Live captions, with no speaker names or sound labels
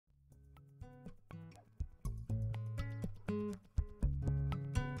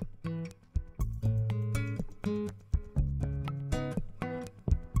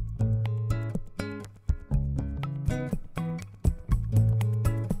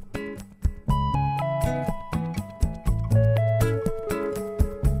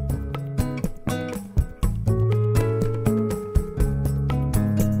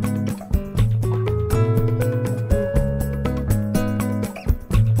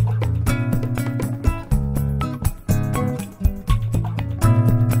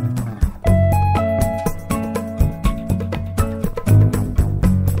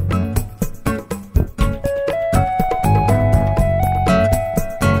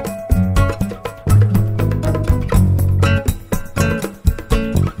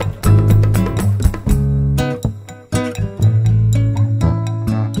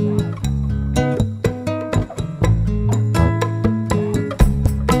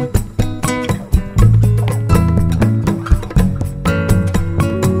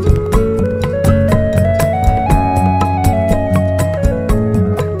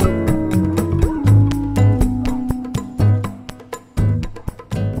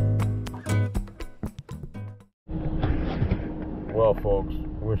Well, folks,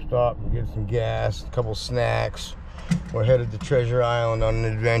 we're stopped to get some gas, a couple snacks. We're headed to Treasure Island on an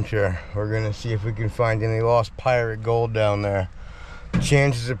adventure. We're gonna see if we can find any lost pirate gold down there.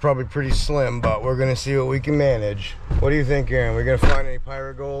 Chances are probably pretty slim, but we're gonna see what we can manage. What do you think, Aaron? We're gonna find any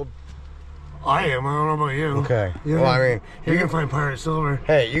pirate gold? I am. I don't know about you. Okay. Well, I mean, you're gonna find pirate silver.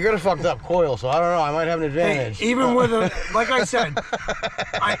 Hey, you got a fucked up coil, so I don't know. I might have an advantage. Hey, even with a, like I said,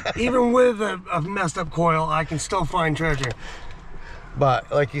 even with a messed up coil, I can still find treasure.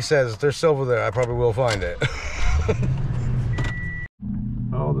 But like he says, if there's silver there, I probably will find it.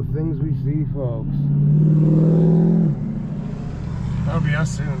 All the things we see, folks. That'll be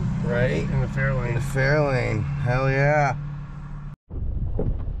us soon. Right? In the fair lane. In the fair lane. Hell yeah.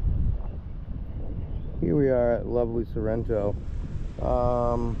 Here we are at lovely Sorrento.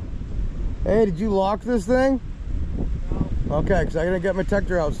 Hey, did you lock this thing? No. Okay, because I gotta get my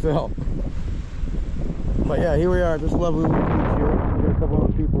detector out still. But yeah, here we are at this lovely little beach here. We got a couple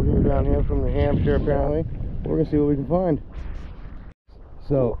other people here down here from New Hampshire apparently. We're gonna see what we can find.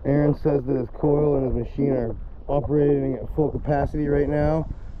 So Aaron says that his coil and his machine are operating at full capacity right now.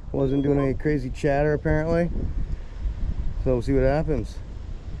 Wasn't doing any crazy chatter apparently. So we'll see what happens.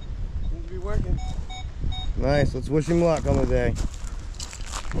 Seems to be working. Nice, let's wish him luck on the day.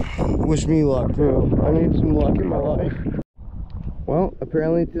 Wish me luck too. I need some luck in my life. Well,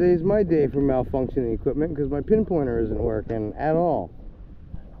 apparently today's my day for malfunctioning equipment because my pinpointer isn't working at all.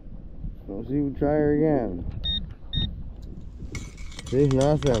 So let's see, we try her again. See,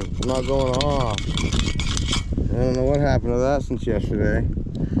 nothing. It's not going off. I don't know what happened to that since yesterday.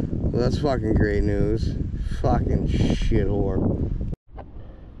 So that's fucking great news. Fucking shit whore.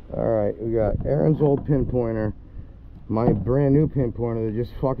 Alright, we got Aaron's old pinpointer, my brand new pinpointer that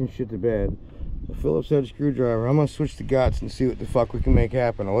just fucking shit to bed, a Phillips head screwdriver. I'm gonna switch the guts and see what the fuck we can make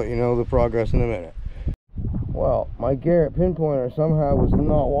happen. I'll let you know the progress in a minute. Well, my Garrett pinpointer somehow was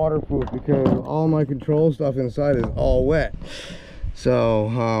not waterproof because all my control stuff inside is all wet. So,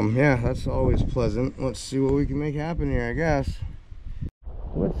 yeah, that's always pleasant. Let's see what we can make happen here, I guess.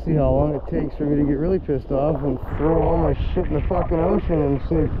 Let's see how long it takes for me to get really pissed off and throw all my shit in the fucking ocean and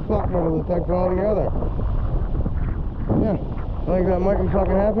say fuck metal detector altogether. Yeah, I think that might be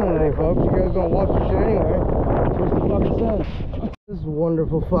fucking happening today, folks. You guys don't watch the shit anyway. What's the fucking sense? This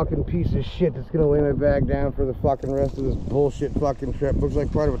wonderful fucking piece of shit that's gonna lay my bag down for the fucking rest of this bullshit fucking trip. Looks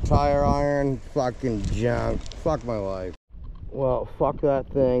like part of a tire iron. Fucking junk. Fuck my life. Well, fuck that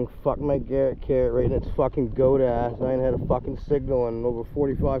thing. Fuck my Garrett carrot right in its fucking goat ass. I ain't had a fucking signal in over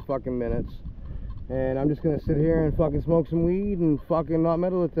 45 fucking minutes. And I'm just gonna sit here and fucking smoke some weed and fucking not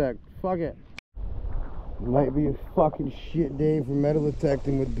metal detect. Fuck it. Might be a fucking shit day for metal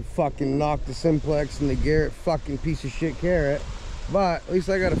detecting with the fucking Nocta Simplex and the Garrett fucking piece of shit carrot. But at least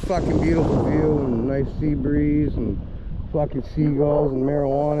I got a fucking beautiful view and nice sea breeze and fucking seagulls and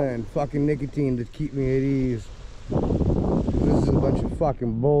marijuana and fucking nicotine to keep me at ease. This is a bunch of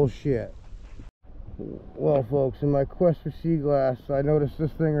fucking bullshit. Well, folks, in my quest for sea glass, I noticed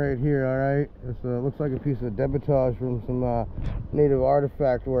this thing right here, alright? It looks like a piece of debitage from some native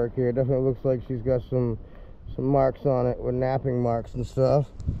artifact work here. It definitely looks like she's got some marks on it with napping marks and stuff.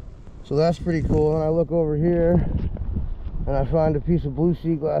 So that's pretty cool. And I look over here and I find a piece of blue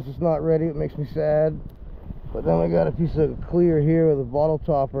sea glass. It's not ready. It makes me sad. But then I got a piece of clear here with a bottle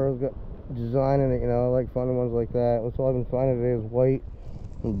topper. It's got design in it, you know. I like finding ones like that. That's all I've been finding today is white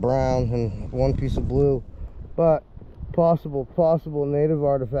and brown and one piece of blue. But possible native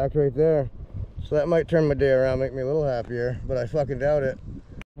artifact right there. So that might turn my day around, make me a little happier, but I fucking doubt it.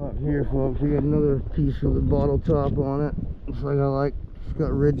 Up here, folks, we got another piece with a bottle top on it. It's like it's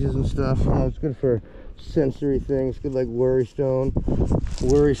got ridges and stuff. You know, it's good for sensory things. Good like worry stone.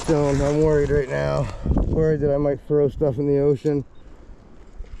 I'm worried right now. Worried that I might throw stuff in the ocean.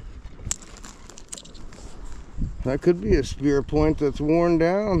 That could be a spear point that's worn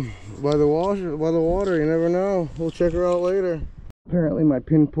down by the water. You never know. We'll check her out later. Apparently my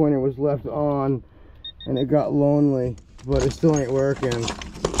pinpointer was left on and it got lonely, but it still ain't working.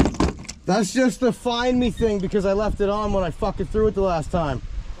 That's just the find me thing because I left it on when I fucking threw it the last time.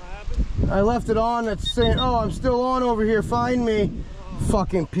 What happened? I left it on. It's saying, oh, I'm still on over here. Find me.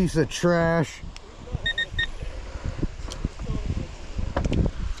 Fucking piece of trash.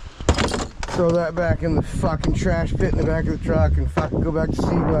 Throw that back in the fucking trash pit in the back of the truck and fucking go back to sea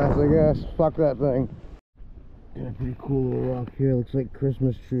glass, I guess. Fuck that thing. Got a pretty cool little rock here. Looks like a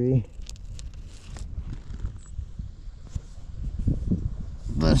Christmas tree.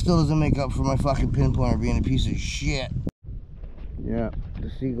 But it still doesn't make up for my fucking pinpointer being a piece of shit. Yeah, the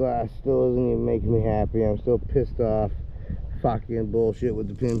sea glass still isn't even making me happy. I'm still pissed off. fucking bullshit with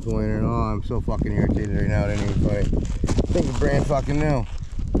the pinpointer. And oh, I'm so fucking irritated right now. It ain't even funny. I think the brand fucking new.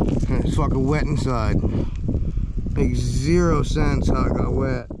 And it's fucking wet inside. Makes 0 sense how it got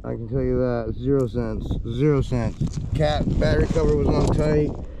wet. I can tell you that. 0 cents. 0 cents. Cat battery cover was on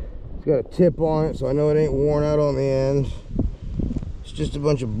tight. It's got a tip on it, so I know it ain't worn out on the end. It's just a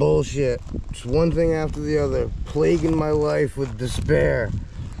bunch of bullshit. Just one thing after the other, plaguing my life with despair.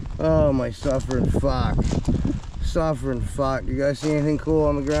 Oh, my suffering fuck. Suffering fuck. You guys see anything cool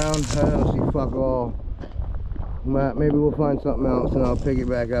on the ground? I don't see fuck all. Maybe we'll find something else and I'll pick it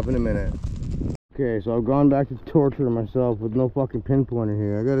back up in a minute. Okay, so I've gone back to torture myself with no fucking pinpointer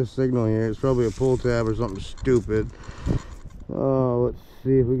here. I got a signal here. It's probably a pull tab or something stupid. Oh, let's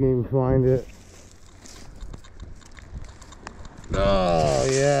see if we can even find it. Oh,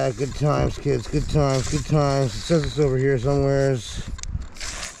 yeah, good times, kids. Good times, good times. It says it's over here somewheres,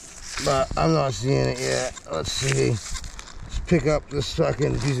 but I'm not seeing it yet. Let's see. Let's pick up this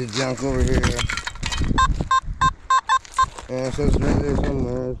fucking piece of junk over here. Yeah, it says it's right there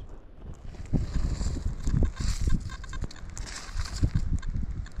somewhere.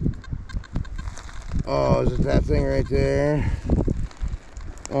 Oh, is it that thing right there?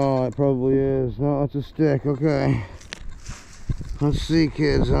 Oh, it probably is. No, it's a stick. Okay. Let's see,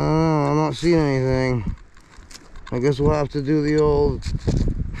 kids. I don't know. I'm not seeing anything. I guess we'll have to do the old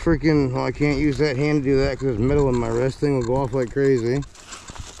freaking... Well, I can't use that hand to do that because it's metal in my wrist. Thing will go off like crazy.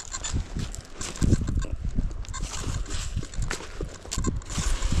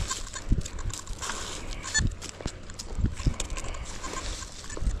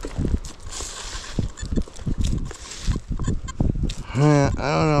 I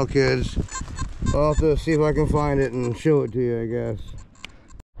don't know, kids. I'll have to see if I can find it and show it to you, I guess.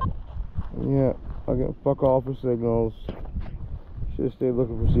 Yeah, I can fuck all for signals. Should've stayed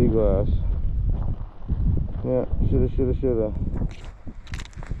looking for sea glass. Yeah, shoulda.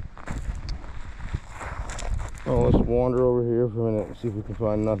 Oh, let's wander over here for a minute and see if we can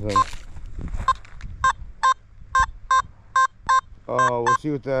find nothing. Oh, we'll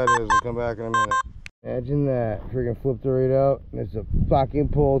see what that is. We'll come back in a minute. Imagine that. Freaking flipped it right out. And it's a fucking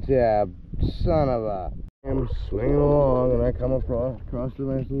pull tab. Son of a... I'm swinging along and I come across a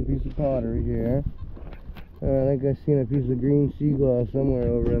nice little piece of pottery here. I think I seen a piece of green sea glass somewhere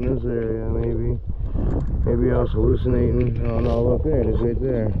over in this area, maybe. Maybe I was hallucinating. Oh no, look, there it is right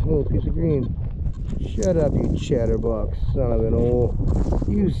there. A little piece of green. Shut up, you chatterbox, son of an owl.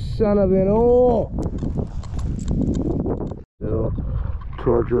 You son of an owl! Still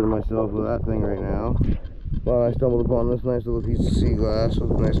torturing myself with that thing right now. Well, I stumbled upon this nice little piece of sea glass with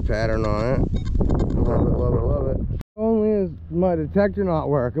a nice pattern on it. Love it, love it, love it. Only is my detector not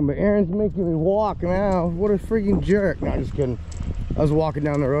working, but Aaron's making me walk now. What a freaking jerk. No, just kidding. I was walking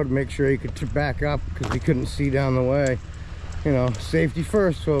down the road to make sure he could back up because he couldn't see down the way. You know, safety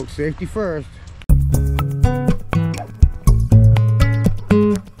first, folks, safety first.